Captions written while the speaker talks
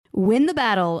Win the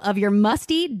battle of your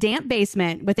musty, damp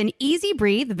basement with an Easy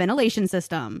Breathe ventilation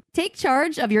system. Take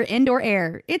charge of your indoor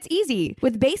air. It's easy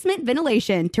with basement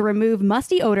ventilation to remove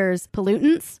musty odors,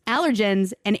 pollutants,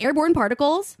 allergens, and airborne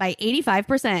particles by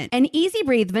 85%. An Easy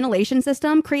Breathe ventilation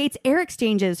system creates air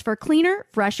exchanges for cleaner,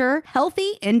 fresher,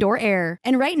 healthy indoor air.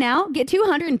 And right now, get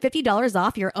 $250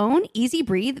 off your own Easy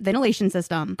Breathe ventilation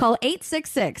system. Call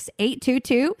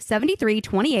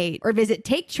 866-822-7328 or visit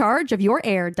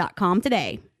takechargeofyourair.com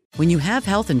today. When you have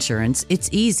health insurance, it's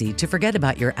easy to forget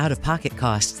about your out-of-pocket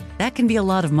costs. That can be a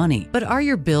lot of money. But are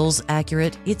your bills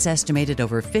accurate? It's estimated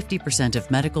over 50% of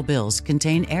medical bills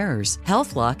contain errors.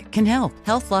 HealthLock can help.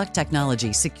 HealthLock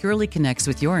technology securely connects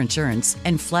with your insurance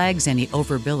and flags any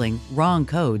overbilling, wrong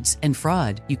codes, and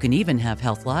fraud. You can even have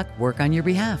HealthLock work on your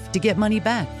behalf to get money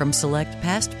back from select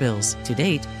past bills. To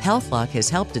date, HealthLock has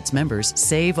helped its members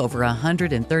save over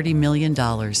 $130 million.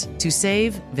 To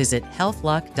save, visit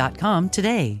healthlock.com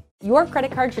today. Your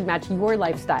credit card should match your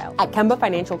lifestyle. At Kemba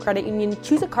Financial Credit Union,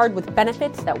 choose a card with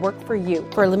benefits that work for you.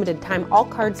 For a limited time, all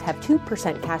cards have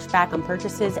 2% cash back on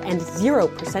purchases and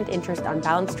 0% interest on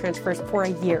balance transfers for a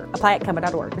year. Apply at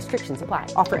Kemba.org. Restrictions apply.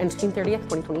 Offer ends June 30th,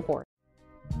 2024.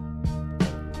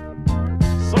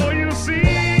 So you see,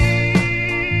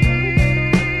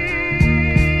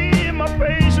 my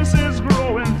patience is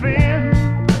growing thin.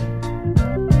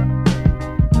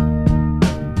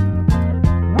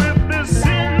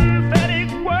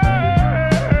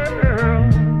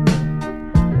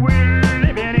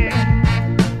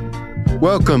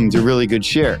 Welcome to Really Good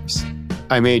Shares.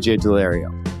 I'm AJ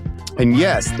Delario. And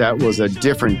yes, that was a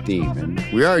different theme, and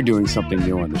we are doing something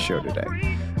new on the show today.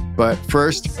 But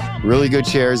first, Really Good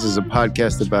Shares is a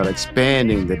podcast about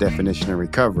expanding the definition of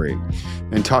recovery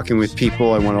and talking with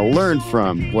people I want to learn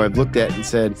from, who I've looked at and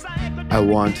said, I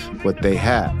want what they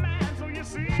have.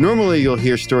 Normally, you'll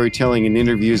hear storytelling and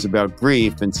interviews about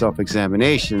grief and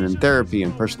self-examination and therapy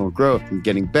and personal growth and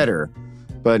getting better,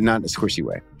 but not in a squishy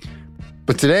way.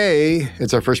 But today,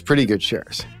 it's our first Pretty Good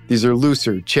Shares. These are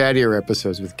looser, chattier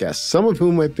episodes with guests, some of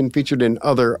whom have been featured in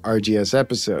other RGS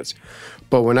episodes.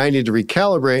 But when I need to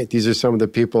recalibrate, these are some of the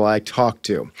people I talk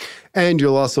to. And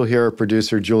you'll also hear our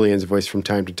producer Julian's voice from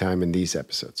time to time in these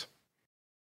episodes.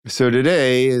 So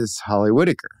today is Holly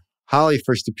Whitaker. Holly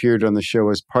first appeared on the show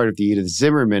as part of the Edith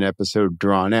Zimmerman episode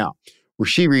Drawn Out, where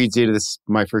she reads Edith's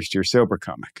My First Year Sober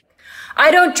comic. I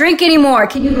don't drink anymore.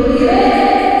 Can you believe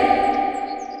it?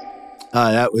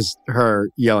 That was her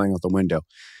yelling out the window.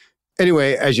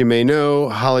 Anyway, as you may know,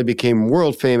 Holly became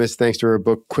world famous thanks to her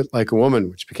book, Quit Like a Woman,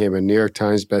 which became a New York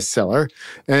Times bestseller.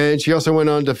 And she also went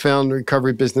on to found a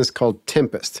recovery business called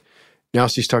Tempest. Now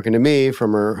she's talking to me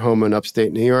from her home in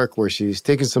upstate New York, where she's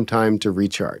taken some time to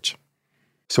recharge.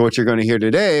 So what you're going to hear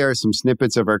today are some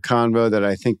snippets of our convo that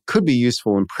I think could be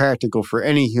useful and practical for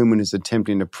any human who's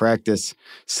attempting to practice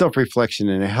self-reflection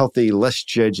in a healthy, less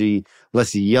judgy,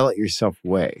 less yell-at-yourself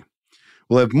way.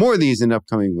 We'll have more of these in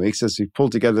upcoming weeks as we pull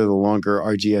together the longer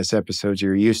RGS episodes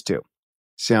you're used to.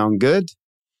 Sound good?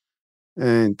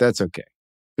 And that's okay.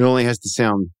 It only has to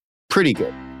sound pretty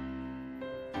good.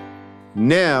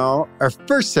 Now, our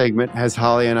first segment has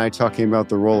Holly and I talking about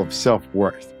the role of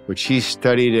self-worth, which she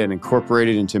studied and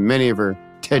incorporated into many of her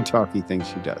TED Talky things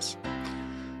she does.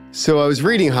 So I was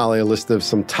reading Holly a list of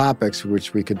some topics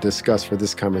which we could discuss for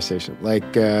this conversation,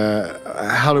 like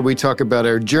how do we talk about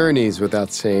our journeys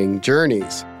without saying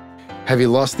journeys? Have you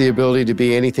lost the ability to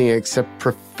be anything except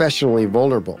professionally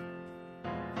vulnerable?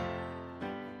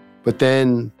 But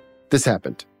then this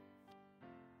happened.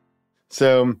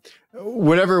 So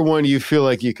whatever one you feel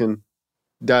like you can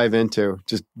dive into,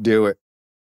 just do it.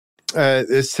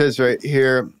 This says right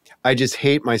here, I just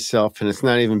hate myself, and it's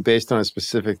not even based on a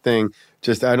specific thing.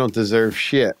 Just, I don't deserve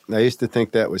shit. I used to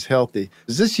think that was healthy.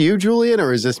 Is this you, Julian,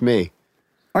 or is this me?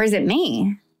 Or is it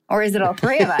me? Or is it all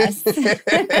three of us? This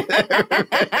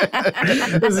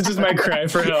is just my cry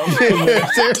for help.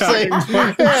 Seriously.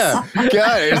 Yeah.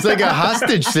 God, it's like a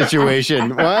hostage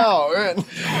situation. Wow.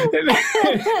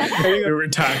 We were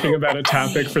talking about a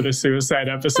topic for the suicide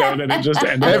episode, and it just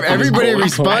ended up everybody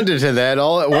responded to that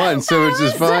all at once, so it's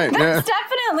just fine. That's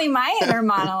definitely my inner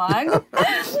monologue.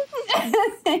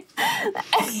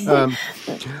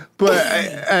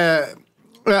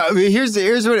 Here's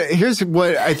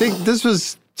what I think this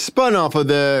was spun off of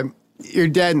your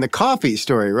dad and the coffee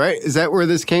story, right? Is that where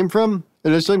this came from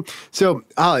initially? So,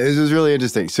 Holly, this is really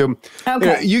interesting. So,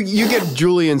 okay. you get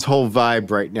Julian's whole vibe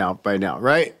by now,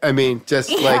 right? I mean, just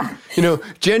like,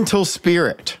 gentle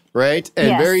spirit, right? And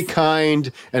yes. Very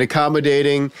kind and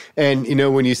accommodating. And,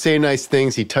 when you say nice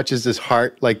things, he touches his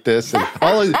heart like this. And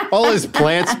all his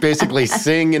plants basically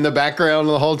sing in the background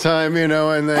the whole time,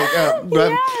 and like,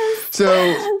 yes.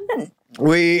 So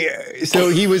he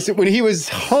was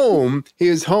home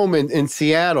in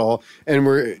Seattle, and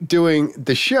we're doing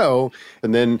the show,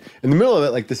 and then in the middle of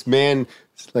it, like this man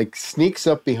like sneaks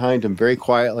up behind him very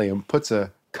quietly and puts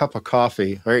a cup of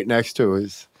coffee right next to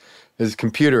his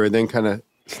computer, and then kind of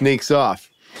sneaks off.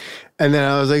 And then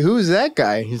I was like, "Who's that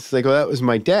guy?" He's like, "Well, that was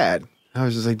my dad." I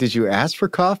was just like, "Did you ask for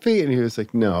coffee?" And he was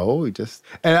like, "No,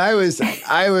 And I was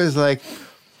like,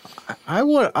 I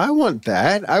want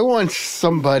that. I want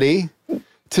somebody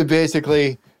to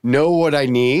basically know what I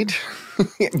need,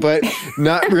 but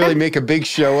not really make a big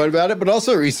show about it, but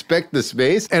also respect the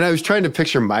space." And I was trying to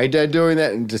picture my dad doing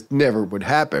that, and just never would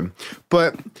happen.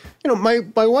 But, my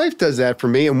wife does that for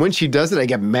me, and when she does it, I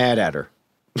get mad at her.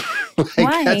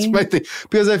 Why? That's my thing.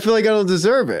 Because I feel like I don't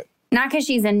deserve it. Not because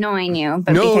she's annoying you,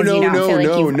 but because you don't feel like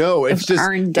you've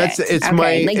earned it.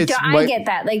 I get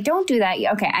that. Like, don't do that.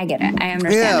 Okay, I get it. I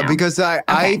understand. Yeah, now. because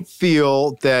I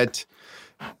feel that,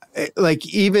 like,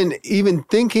 even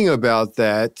thinking about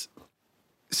that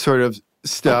sort of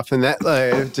stuff and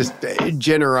that just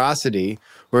generosity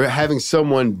or having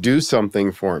someone do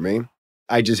something for me,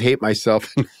 I just hate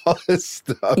myself and all this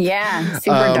stuff. Yeah,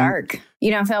 super dark.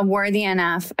 You don't feel worthy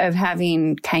enough of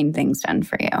having kind things done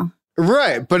for you.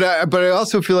 Right, but I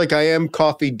also feel like I am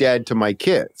coffee dad to my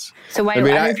kids. So why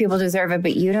do other people deserve it,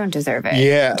 but you don't deserve it?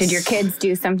 Yes. Did your kids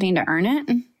do something to earn it?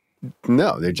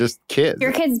 No, they're just kids.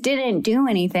 Your kids didn't do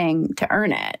anything to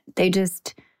earn it. They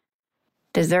just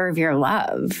deserve your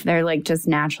love. They're like just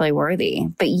naturally worthy.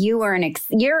 But you are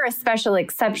you're a special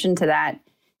exception to that,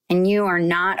 and you are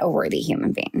not a worthy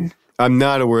human being. I'm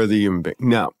not a worthy human being.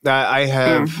 No, I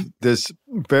have this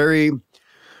very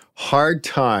hard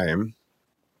time.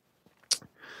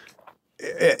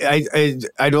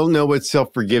 I don't know what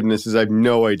self-forgiveness is. I have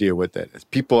no idea what that is.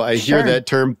 I hear that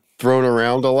term thrown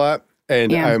around a lot,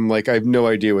 and I'm like, I have no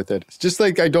idea what that is. Just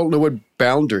like I don't know what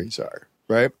boundaries are,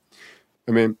 right?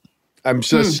 I mean, I'm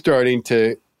just starting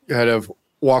to kind of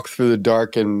walk through the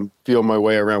dark and feel my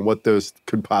way around what those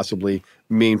could possibly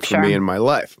mean for me in my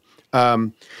life.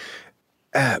 But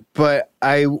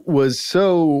I was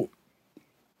so...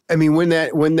 I mean, when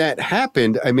that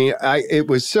happened, I mean, it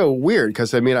was so weird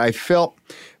because, I mean, I felt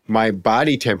my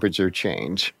body temperature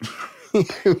change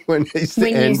when I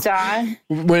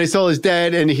saw his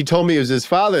dad, and he told me it was his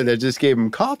father that just gave him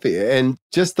coffee. And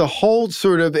just the whole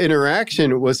sort of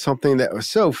interaction was something that was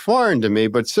so foreign to me,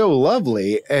 but so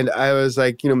lovely. And I was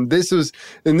like, this was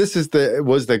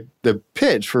the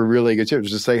pitch for Really Good Cheers. It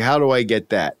was just like, how do I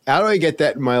get that? How do I get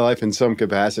that in my life in some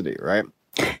capacity, right?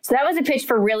 So that was a pitch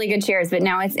for Really Good Cheers, but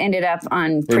now it's ended up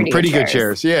on Pretty Good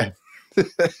Cheers. Yeah,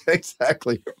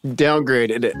 exactly.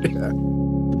 Downgraded it.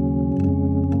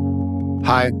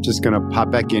 Hi, just going to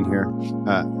pop back in here.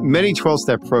 Many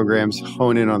 12-step programs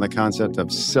hone in on the concept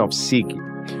of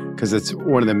self-seeking because it's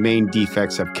one of the main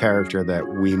defects of character that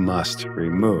we must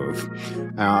remove.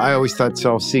 I always thought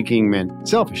self-seeking meant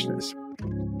selfishness,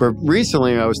 but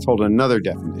recently I was told another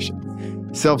definition.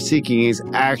 Self-seeking is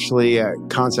actually a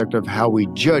concept of how we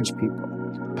judge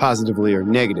people, positively or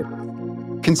negatively.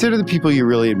 Consider the people you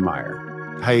really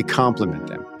admire, how you compliment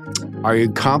them. Are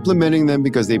you complimenting them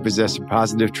because they possess a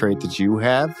positive trait that you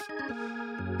have?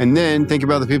 And then think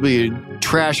about the people you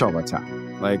trash all the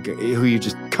time, like who you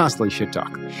just constantly shit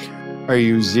talk. Are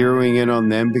you zeroing in on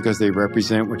them because they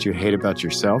represent what you hate about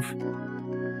yourself?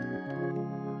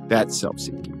 That's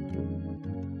self-seeking.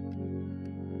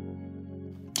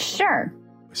 Sure.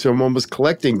 So I'm almost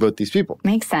collecting both these people.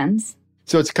 Makes sense.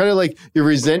 So it's kind of like your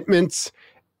resentments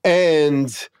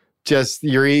and just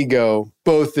your ego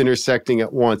both intersecting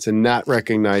at once and not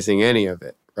recognizing any of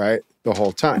it, right? The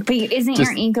whole time. But isn't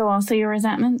your ego also your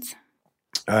resentments?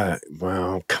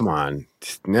 Well, come on.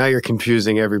 Now you're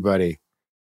confusing everybody.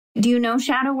 Do you know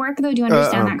shadow work, though? Do you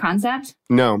understand that concept?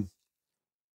 No.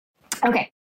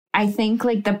 Okay. I think,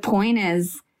 like, the point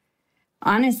is,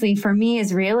 honestly, for me,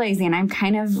 is realizing I'm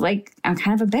kind of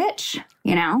a bitch,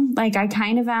 like I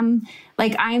kind of am,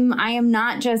 like I am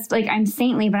not just like I'm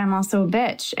saintly, but I'm also a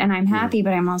bitch, and I'm happy,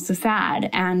 but I'm also sad,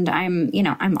 and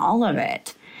I'm all of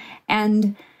it.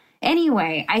 And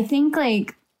anyway, I think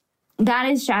like that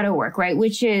is shadow work, right?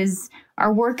 Which is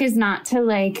our work is not to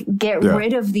like get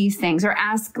rid of these things or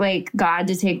ask like God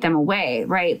to take them away,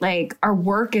 right? Like our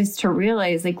work is to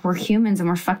realize like we're humans and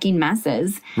we're fucking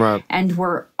messes, right? And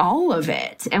we're all of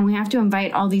it. And we have to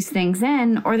invite all these things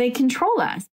in or they control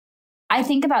us. I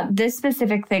think about this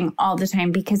specific thing all the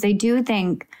time because I do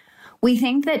think we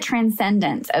think that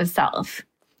transcendence of self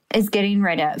is getting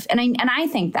rid of. And I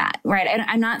think that, right?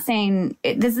 I'm not saying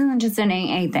this isn't just an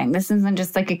AA thing. This isn't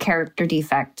just like a character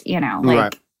defect, like.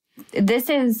 Right. This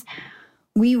is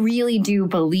we really do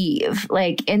believe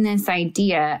like in this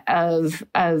idea of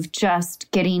just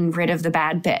getting rid of the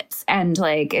bad bits and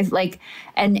like if like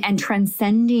and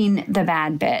transcending the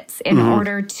bad bits in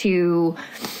order to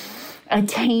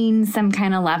attain some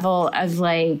kind of level of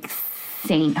like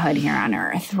sainthood here on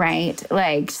earth, right?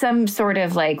 Like some sort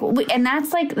of like, and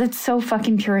that's so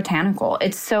fucking puritanical.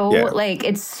 It's so like,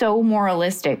 it's so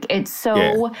moralistic. It's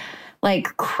so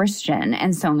like Christian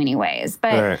in so many ways.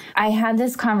 But I had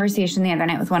this conversation the other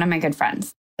night with one of my good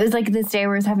friends. It was like this day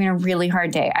where I was having a really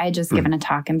hard day. I had just given a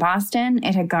talk in Boston.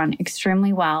 It had gone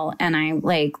extremely well. And I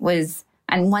like was,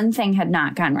 and one thing had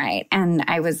not gone right. And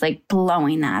I was like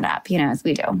blowing that up, you know, as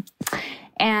we do.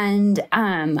 And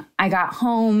I got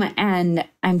home and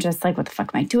I'm just like, what the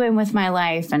fuck am I doing with my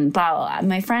life? And blah, blah, blah.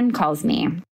 My friend calls me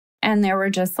and they were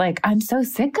just like, I'm so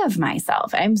sick of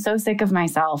myself. I'm so sick of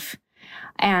myself.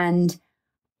 And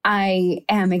I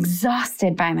am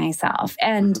exhausted by myself.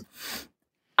 And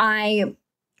I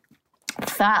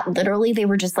thought literally they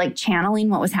were just like channeling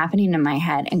what was happening in my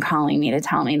head and calling me to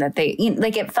tell me that they,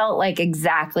 like, it felt like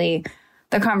exactly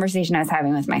the conversation I was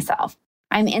having with myself.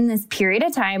 I'm in this period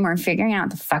of time where I'm figuring out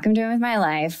what the fuck I'm doing with my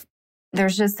life.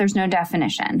 There's no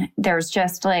definition. There's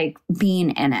just like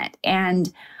being in it.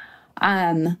 And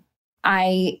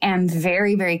I am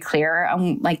very, very clear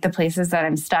on like the places that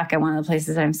I'm stuck. And one of the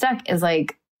places that I'm stuck is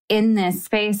like in this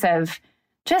space of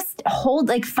just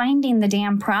finding the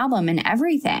damn problem in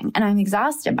everything. And I'm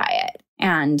exhausted by it.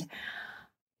 And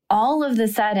all of the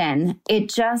sudden, it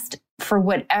just, for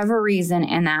whatever reason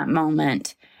in that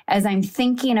moment, as I'm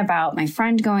thinking about my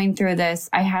friend going through this,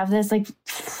 I have this like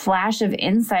flash of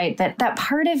insight that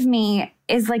part of me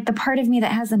is like the part of me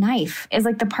that has a knife, is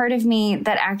like the part of me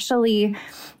that actually,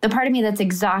 the part of me that's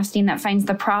exhausting, that finds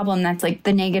the problem, that's like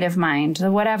the negative mind,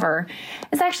 the whatever,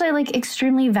 it's actually like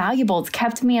extremely valuable. It's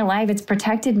kept me alive. It's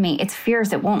protected me. It's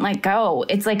fierce. It won't let go.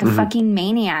 It's like a fucking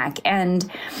maniac and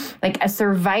like a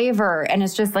survivor. And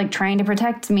it's just like trying to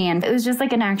protect me. And it was just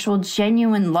like an actual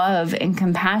genuine love and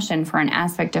compassion for an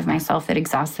aspect of myself that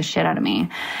exhausts the shit out of me.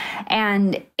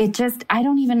 And it just, I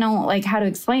don't even know like how to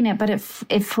explain it, but it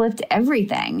flipped everything.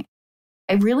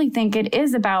 I really think it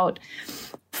is about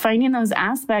finding those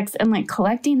aspects and like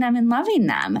collecting them and loving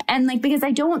them. And like, because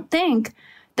I don't think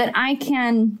that I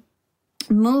can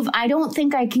move, I don't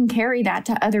think I can carry that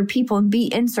to other people and be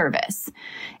in service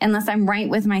unless I'm right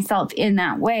with myself in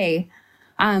that way.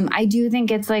 I do think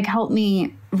it's like helped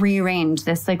me rearrange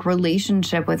this like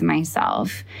relationship with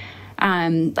myself.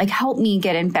 Like help me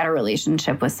get in better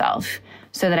relationship with self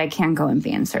so that I can go and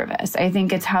be in service. I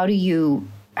think it's how do you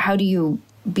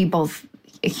be both?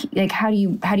 Like, how do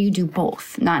you do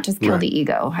both? Not just kill the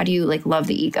ego. How do you like love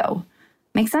the ego?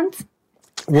 Make sense?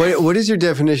 What is your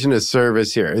definition of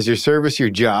service here? Is your service your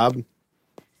job?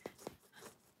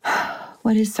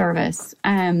 What is service?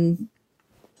 Like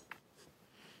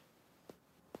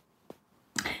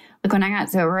when I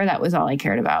got sober, that was all I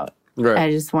cared about. Right.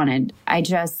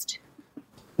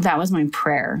 That was my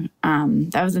prayer.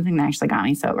 That was the thing that actually got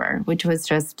me sober, which was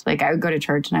just like, I would go to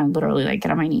church and I would literally like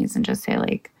get on my knees and just say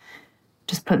like,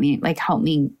 just put me, like, help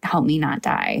me not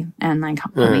die and like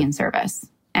put me in service.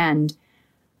 And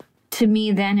to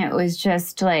me, then it was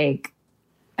just like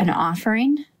an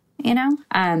offering, you know?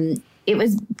 It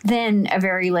was then a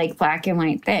very like black and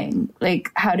white thing. Like,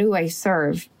 how do I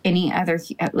serve any other,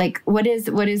 like, what is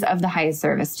of the highest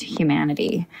service to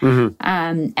humanity?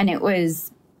 And it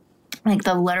was like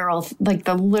the literal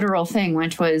thing,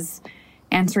 which was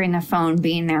answering the phone,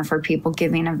 being there for people,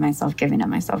 giving of myself.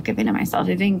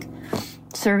 I think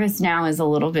service now is a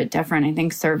little bit different. I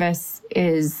think service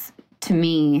is, to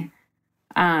me,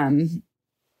 an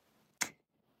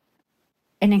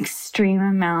extreme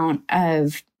amount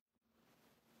of,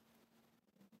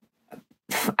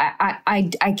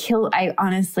 I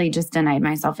honestly just denied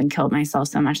myself and killed myself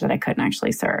so much that I couldn't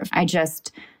actually serve. I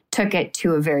just took it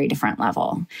to a very different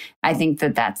level. I think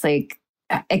that that's like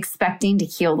expecting to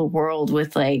heal the world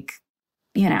with like,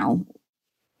 you know,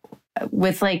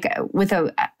 with a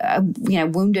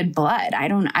wounded blood. I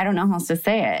don't know how else to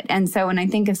say it. And so when I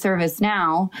think of service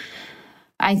now,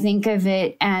 I think of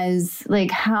it as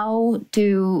like, how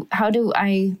do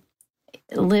I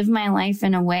live my life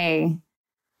in a way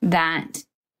that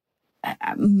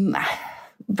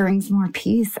brings more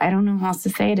peace? I don't know how else to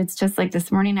say it. It's just like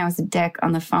this morning I was a dick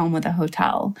on the phone with a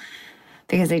hotel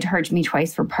because they charged me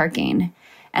twice for parking.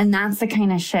 And that's the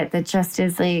kind of shit that just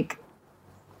is like,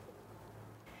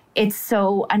 it's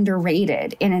so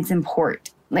underrated in its import.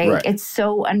 Like, It's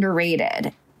so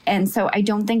underrated. And so I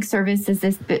don't think service is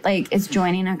this, like, is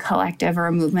joining a collective or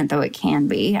a movement, though it can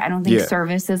be. I don't think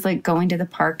service is like going to the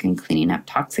park and cleaning up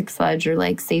toxic sludge or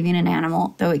like saving an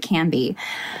animal, though it can be.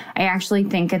 I actually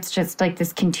think it's just like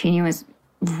this continuous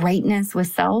rightness with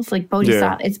self, like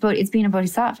bodhisattva. It's being a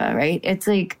bodhisattva, right? It's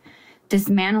like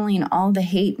dismantling all the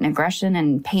hate and aggression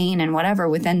and pain and whatever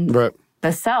within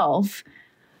the self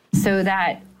so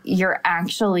that you're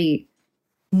actually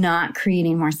not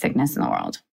creating more sickness in the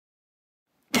world.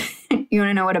 You want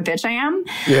to know what a bitch I am?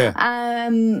 Yeah.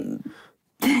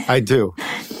 I do.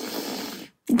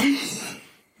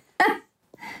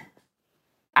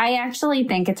 I actually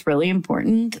think it's really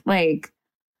important. Like,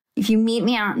 if you meet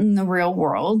me out in the real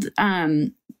world,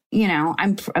 you know,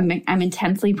 I'm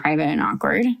intensely private and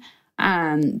awkward,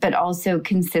 but also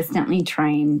consistently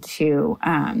trying to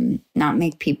not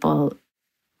make people,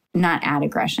 not add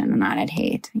aggression and not add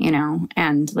hate, you know?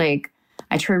 And like,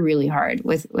 I try really hard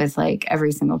with like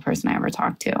every single person I ever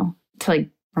talk to like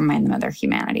remind them of their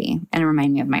humanity and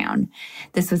remind me of my own.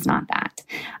 This was not that.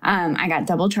 I got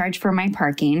double charged for my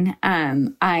parking.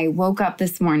 I woke up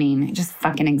this morning just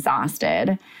fucking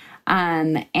exhausted.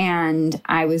 And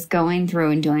I was going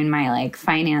through and doing my like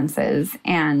finances,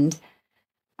 and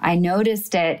I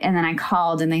noticed it, and then I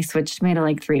called and they switched me to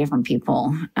like 3 different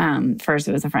people. First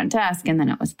it was the front desk, and then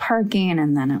it was parking,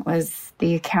 and then it was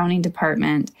the accounting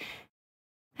department.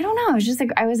 I don't know. It was just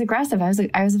like, I was aggressive. I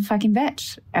was a fucking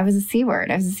bitch. I was a C word.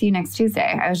 I was a see you next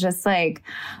Tuesday. I was just like,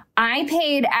 I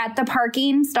paid at the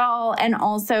parking stall and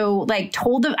also like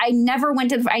told them, I never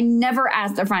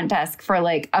asked the front desk for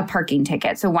like a parking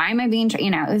ticket. So why am I being,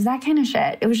 you know, it was that kind of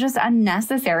shit. It was just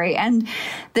unnecessary. And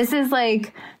this is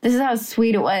how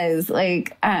sweet it was.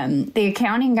 Like, the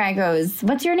accounting guy goes,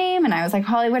 "What's your name?" And I was like,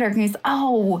 "Holly Whitaker." And he goes,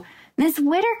 "Oh, Miss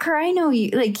Whitaker, I know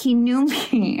you." Like, he knew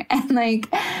me. And like,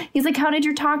 he's like, "How did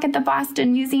your talk at the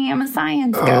Boston Museum of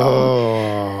Science go?"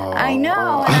 Oh. I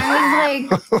know. And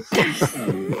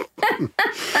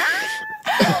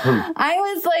I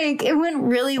was like, it went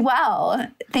really well.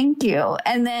 Thank you.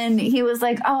 And then he was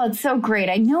like, "Oh, it's so great.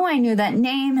 I knew that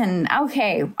name." And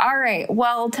okay, all right.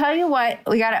 Well, tell you what,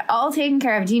 we got it all taken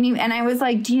care of. And I was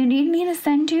like, "Do you need me to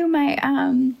send you my,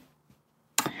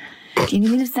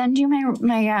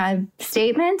 my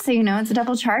statement so you know it's a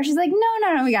double charge?" He's like,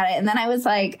 no, we got it. And then I was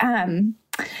like,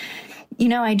 you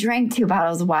know, I drank 2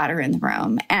 bottles of water in the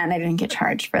room and I didn't get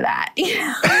charged for that.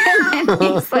 And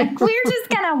he's like, "We're just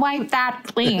going to wipe that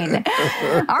clean."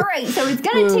 All right. So it's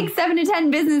going to take 7 to 10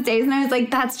 business days. And I was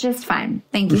like, "That's just fine.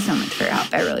 Thank you so much for your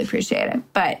help. I really appreciate it."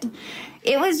 But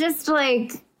it was just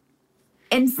like,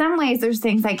 in some ways, there's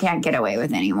things I can't get away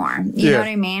with anymore. You know what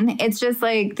I mean? It's just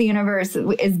like the universe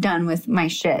is done with my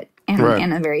shit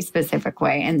in a very specific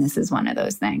way. And this is one of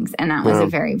those things. And that was a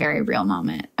very, very real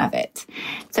moment of it.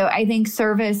 So I think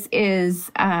service is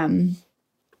not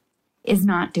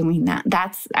doing that.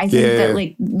 I think that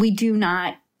like we do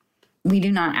not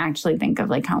actually think of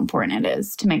like how important it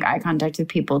is to make eye contact with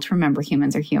people, to remember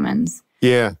humans are humans.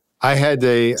 Yeah. I had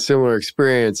a similar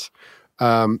experience.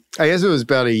 I guess it was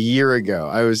about a year ago.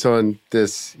 I was on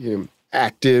this,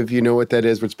 Active, you know what that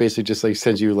is, which basically just like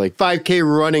sends you like 5K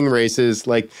running races,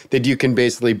 like that you can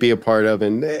basically be a part of,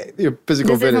 and your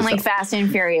physical fitness. This isn't like stuff. Fast and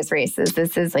Furious races.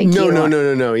 This is like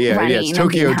no. Yeah, it's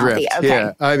Tokyo Drift. Okay.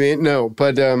 Yeah, I mean no,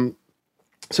 but so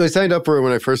I signed up for it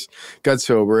when I first got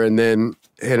sober, and then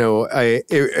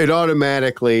it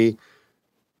automatically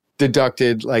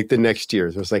deducted like the next year.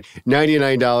 So it was like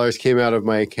 $99 came out of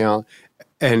my account,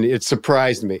 and it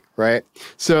surprised me, right?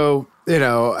 So.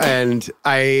 And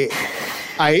I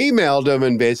emailed him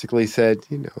and basically said,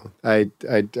 I'd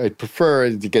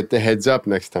prefer to get the heads up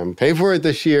next time. Pay for it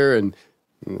this year and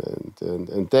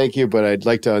thank you, but I'd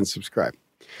like to unsubscribe.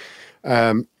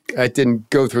 I didn't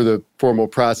go through the formal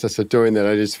process of doing that.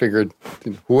 I just figured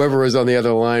whoever was on the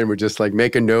other line would just like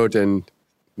make a note and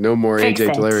no more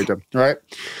AJ Delario. All right.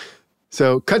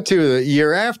 So cut to the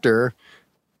year after,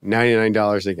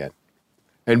 $99 again.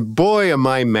 And boy, am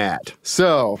I mad.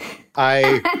 So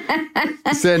I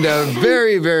send a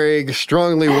very, very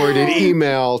strongly worded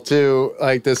email to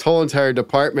like this whole entire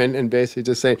department and basically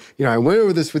just saying, I went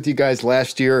over this with you guys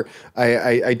last year.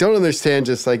 I don't understand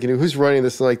just like, who's running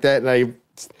this like that. And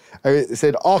I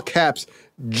said all caps,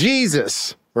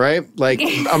 Jesus, right? Like,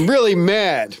 I'm really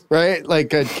mad, right?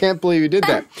 Like, I can't believe you did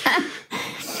that.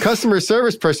 Customer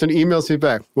service person emails me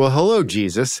back. "Well, hello,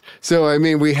 Jesus." So, I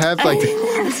mean, we have like...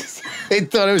 They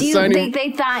thought I was signing...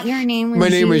 They thought your name was My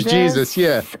Jesus? name was Jesus,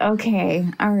 yeah. Okay,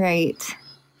 all right.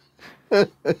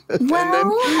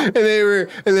 Well, and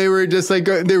they were just like,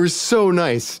 they were so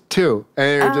nice too.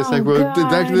 And they were just like, well,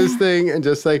 back to this thing. And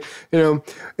just like,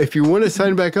 if you want to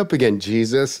sign back up again,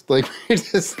 Jesus, like,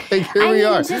 just like, here we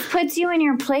are. It just puts you in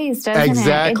your place, doesn't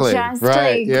exactly. it? Exactly.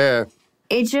 Right. Like, yeah.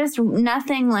 It's just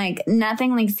nothing like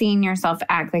seeing yourself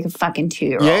act like a fucking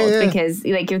 2-year-old because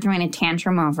like you're throwing a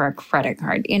tantrum over a credit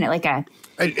card, like a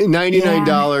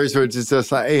 $99, or it's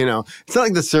just like, it's not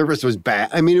like the service was bad.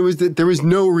 I mean, there was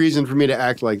no reason for me to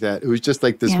act like that. It was just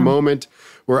like this moment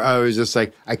where I was just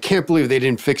like, I can't believe they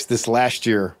didn't fix this last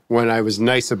year when I was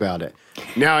nice about it.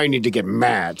 Now I need to get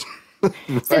mad. Right?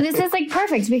 So this is like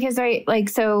perfect because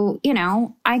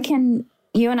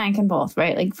you and I can both,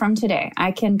 right? Like from today,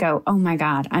 I can go, oh my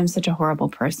God, I'm such a horrible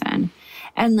person.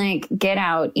 And like get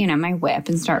out, my whip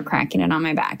and start cracking it on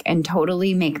my back and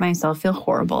totally make myself feel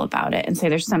horrible about it and say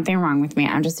there's something wrong with me.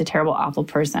 I'm just a terrible, awful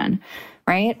person,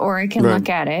 right? Or I can look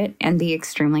at it and be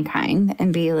extremely kind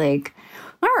and be like,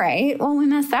 all right, well, we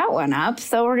messed that one up.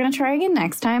 So we're going to try again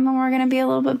next time and we're going to be a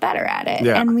little bit better at it.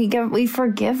 Yeah. And we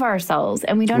forgive ourselves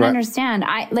and we don't understand.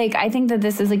 I think that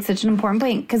this is like such an important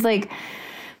point because like,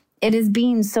 it is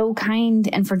being so kind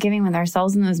and forgiving with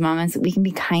ourselves in those moments that we can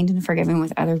be kind and forgiving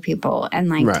with other people.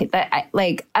 And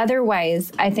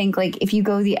otherwise, I think like if you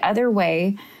go the other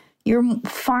way, you're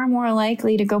far more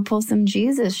likely to go pull some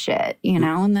Jesus shit, in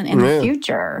the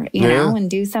future, know, and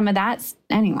do some of that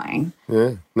anyway.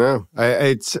 Yeah, no,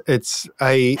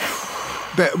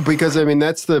 because I mean,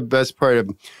 that's the best part of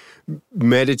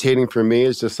meditating for me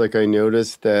is just like I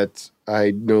noticed that I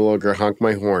no longer honk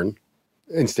my horn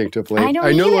instinctively. I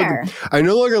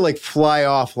no longer like fly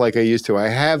off like I used to. I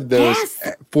have those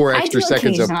 4 extra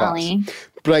seconds of pause.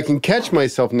 But I can catch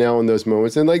myself now in those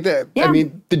moments. And like that, I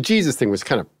mean, the Jesus thing was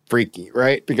kind of freaky,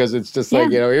 right? Because it's just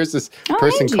like, here's this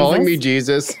person calling me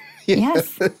Jesus.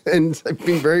 Yes. And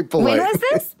being very polite. When was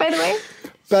this, by the way?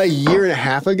 About a year and a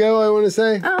half ago, I want to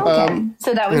say. Oh, okay.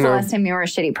 So that was the last time you were a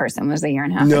shitty person, was a year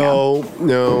and a half ago?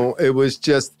 No. It was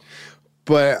just,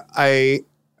 but I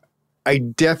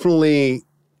definitely,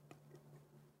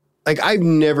 like, I've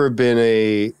never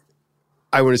been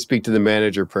I want to speak to the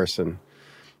manager person.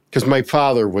 Because my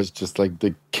father was just like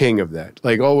the king of that.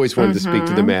 Like, always wanted to speak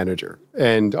to the manager.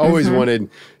 And always wanted,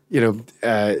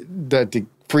 the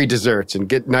free desserts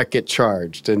and not get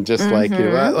charged. And just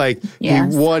he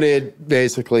wanted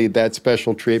basically that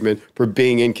special treatment for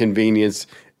being inconvenienced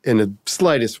in the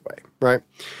slightest way, right?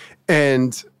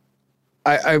 And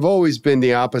I've always been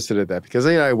the opposite of that because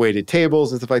I waited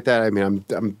tables and stuff like that. I mean,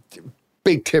 I'm a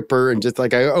big tipper and just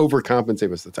like I overcompensate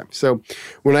most of the time. So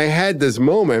when I had this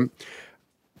moment,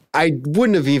 I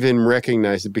wouldn't have even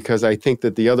recognized it because I think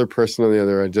that the other person on the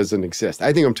other end doesn't exist.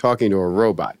 I think I'm talking to a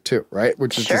robot too, right?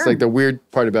 Which is just like the weird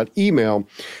part about email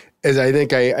is I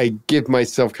think I give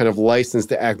myself kind of license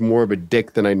to act more of a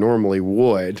dick than I normally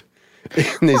would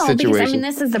in these situations. Because, I mean,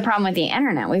 this is the problem with the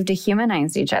internet. We've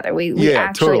dehumanized each other. We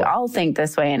actually all think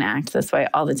this way and act this way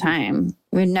all the time.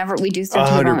 We do stuff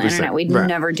on the internet we'd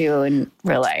never do in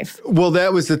real life. Well,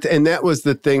 that was the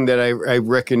thing that I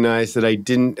recognized that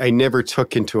I never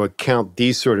took into account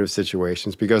these sort of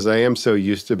situations because I am so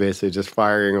used to basically just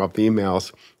firing off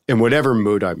emails in whatever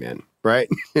mood I'm in, right?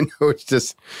 It's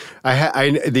just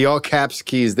the all caps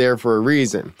key is there for a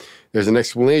reason. There's an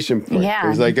explanation point. Yeah.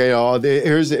 There's like,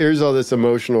 here's all this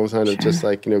emotional kind of just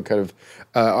like, kind of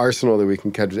arsenal that we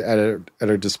can kind of at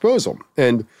our disposal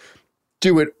and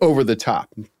do it over the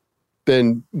top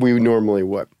than we normally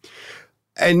would.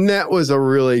 And that was a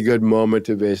really good moment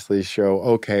to basically show,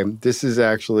 okay, this is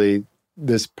actually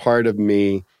this part of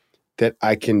me that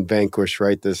I can vanquish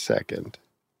right this second.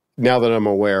 Now that I'm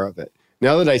aware of it.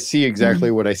 Now that I see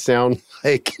exactly what I sound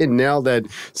like, and now that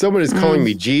someone is calling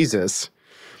me Jesus,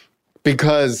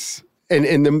 because,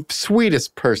 and the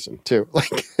sweetest person too.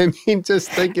 Like, I mean,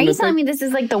 just thinking. Are you telling me this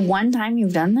is like the one time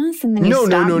you've done this and then you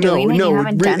stopped doing it? You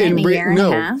haven't done it in a year and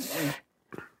a half?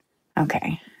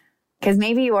 Okay. Because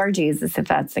maybe you are Jesus if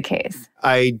that's the case.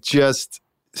 I just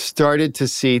started to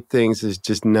see things as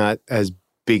just not as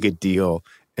big a deal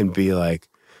and be like,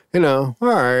 all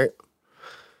right.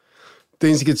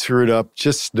 Things get screwed up,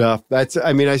 just stuff. I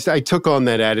took on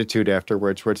that attitude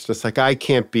afterwards where it's just like, I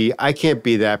can't be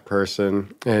that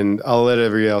person and I'll let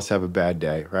everybody else have a bad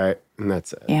day, right? And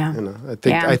that's it. Yeah.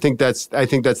 I think that's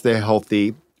the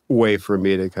healthy way for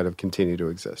me to kind of continue to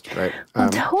exist, right? Well,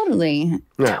 totally.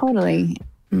 Yeah. Totally.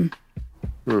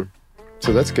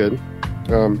 So that's good.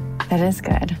 That is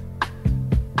good.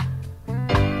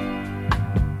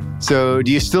 So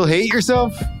do you still hate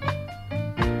yourself?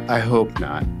 I hope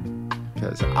not.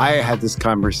 Because I had this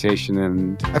conversation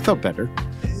and I felt better.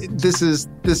 This is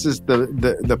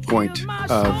the point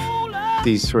of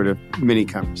these sort of mini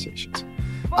conversations.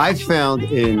 I've found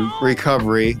in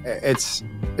recovery,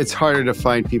 it's harder to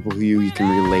find people who you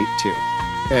can relate to.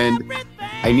 And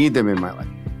I need them in my life.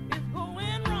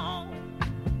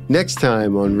 Next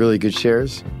time on Really Good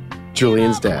Shares,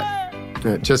 Julian's dad.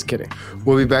 Just kidding.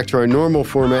 We'll be back to our normal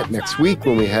format next week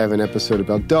when we have an episode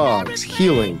about dogs,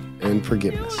 healing, and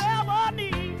forgiveness.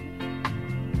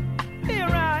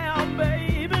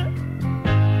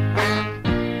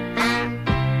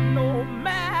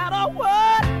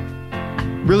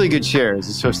 Really Good Shares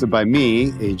is hosted by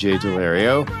me, AJ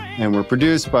Delario, and we're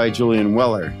produced by Julian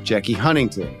Weller, Jackie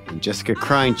Huntington, and Jessica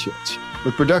Kreinchich,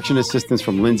 with production assistance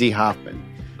from Lindsay Hoffman.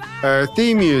 Our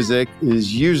theme music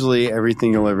is usually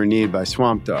Everything You'll Ever Need by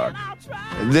Swamp Dogg.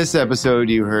 In this episode,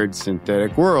 you heard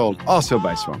Synthetic World, also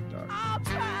by Swamp Dogg.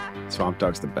 Swamp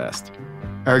Dogg's the best.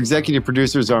 Our executive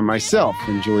producers are myself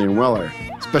and Julian Weller.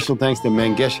 Special thanks to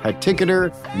Mangesh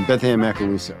Hattikudur and Bethany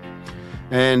Macaluso.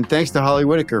 And thanks to Holly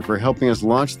Whitaker for helping us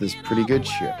launch this pretty good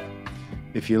ship.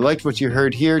 If you liked what you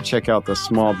heard here, check out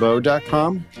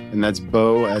thesmallbow.com, and that's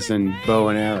bow as in bow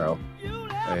and arrow.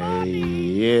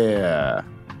 Yeah.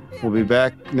 We'll be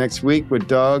back next week with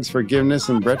Dogs, Forgiveness,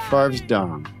 and Brett Favre's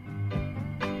Dom.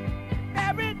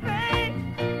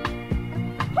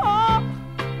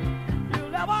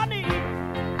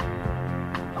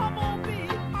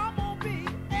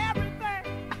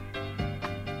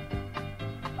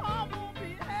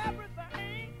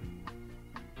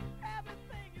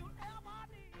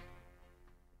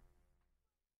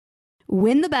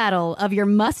 Win the battle of your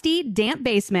musty, damp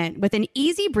basement with an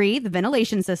Easy Breathe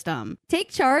ventilation system.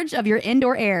 Take charge of your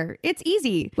indoor air. It's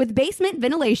easy with basement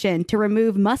ventilation to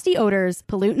remove musty odors,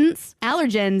 pollutants,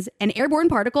 allergens, and airborne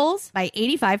particles by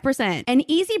 85%. An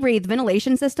Easy Breathe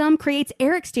ventilation system creates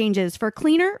air exchanges for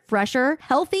cleaner, fresher,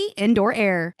 healthy indoor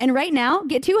air. And right now,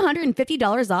 get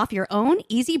 $250 off your own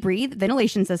Easy Breathe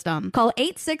ventilation system. Call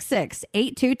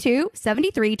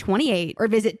 866-822-7328 or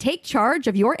visit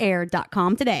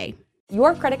takechargeofyourair.com today.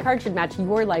 Your credit card should match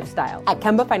your lifestyle. At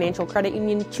Kemba Financial Credit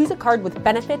Union, choose a card with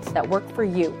benefits that work for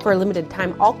you. For a limited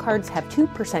time, all cards have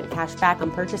 2% cash back on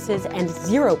purchases and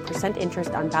 0%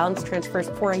 interest on balance transfers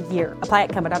for a year. Apply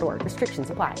at Kemba.org. Restrictions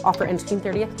apply. Offer ends June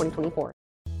 30th, 2024.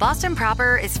 Boston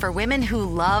Proper is for women who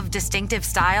love distinctive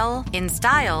style in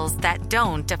styles that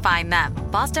don't define them.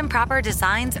 Boston Proper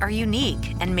designs are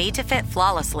unique and made to fit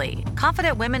flawlessly.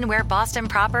 Confident women wear Boston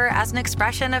Proper as an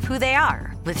expression of who they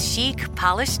are, with chic,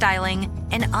 polished styling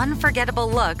and unforgettable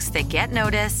looks that get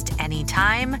noticed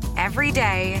anytime, every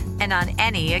day, and on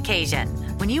any occasion.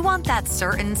 When you want that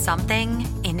certain something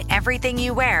in everything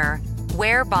you wear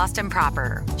Boston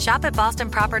Proper. Shop at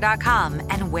bostonproper.com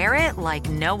and wear it like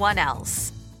no one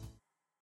else.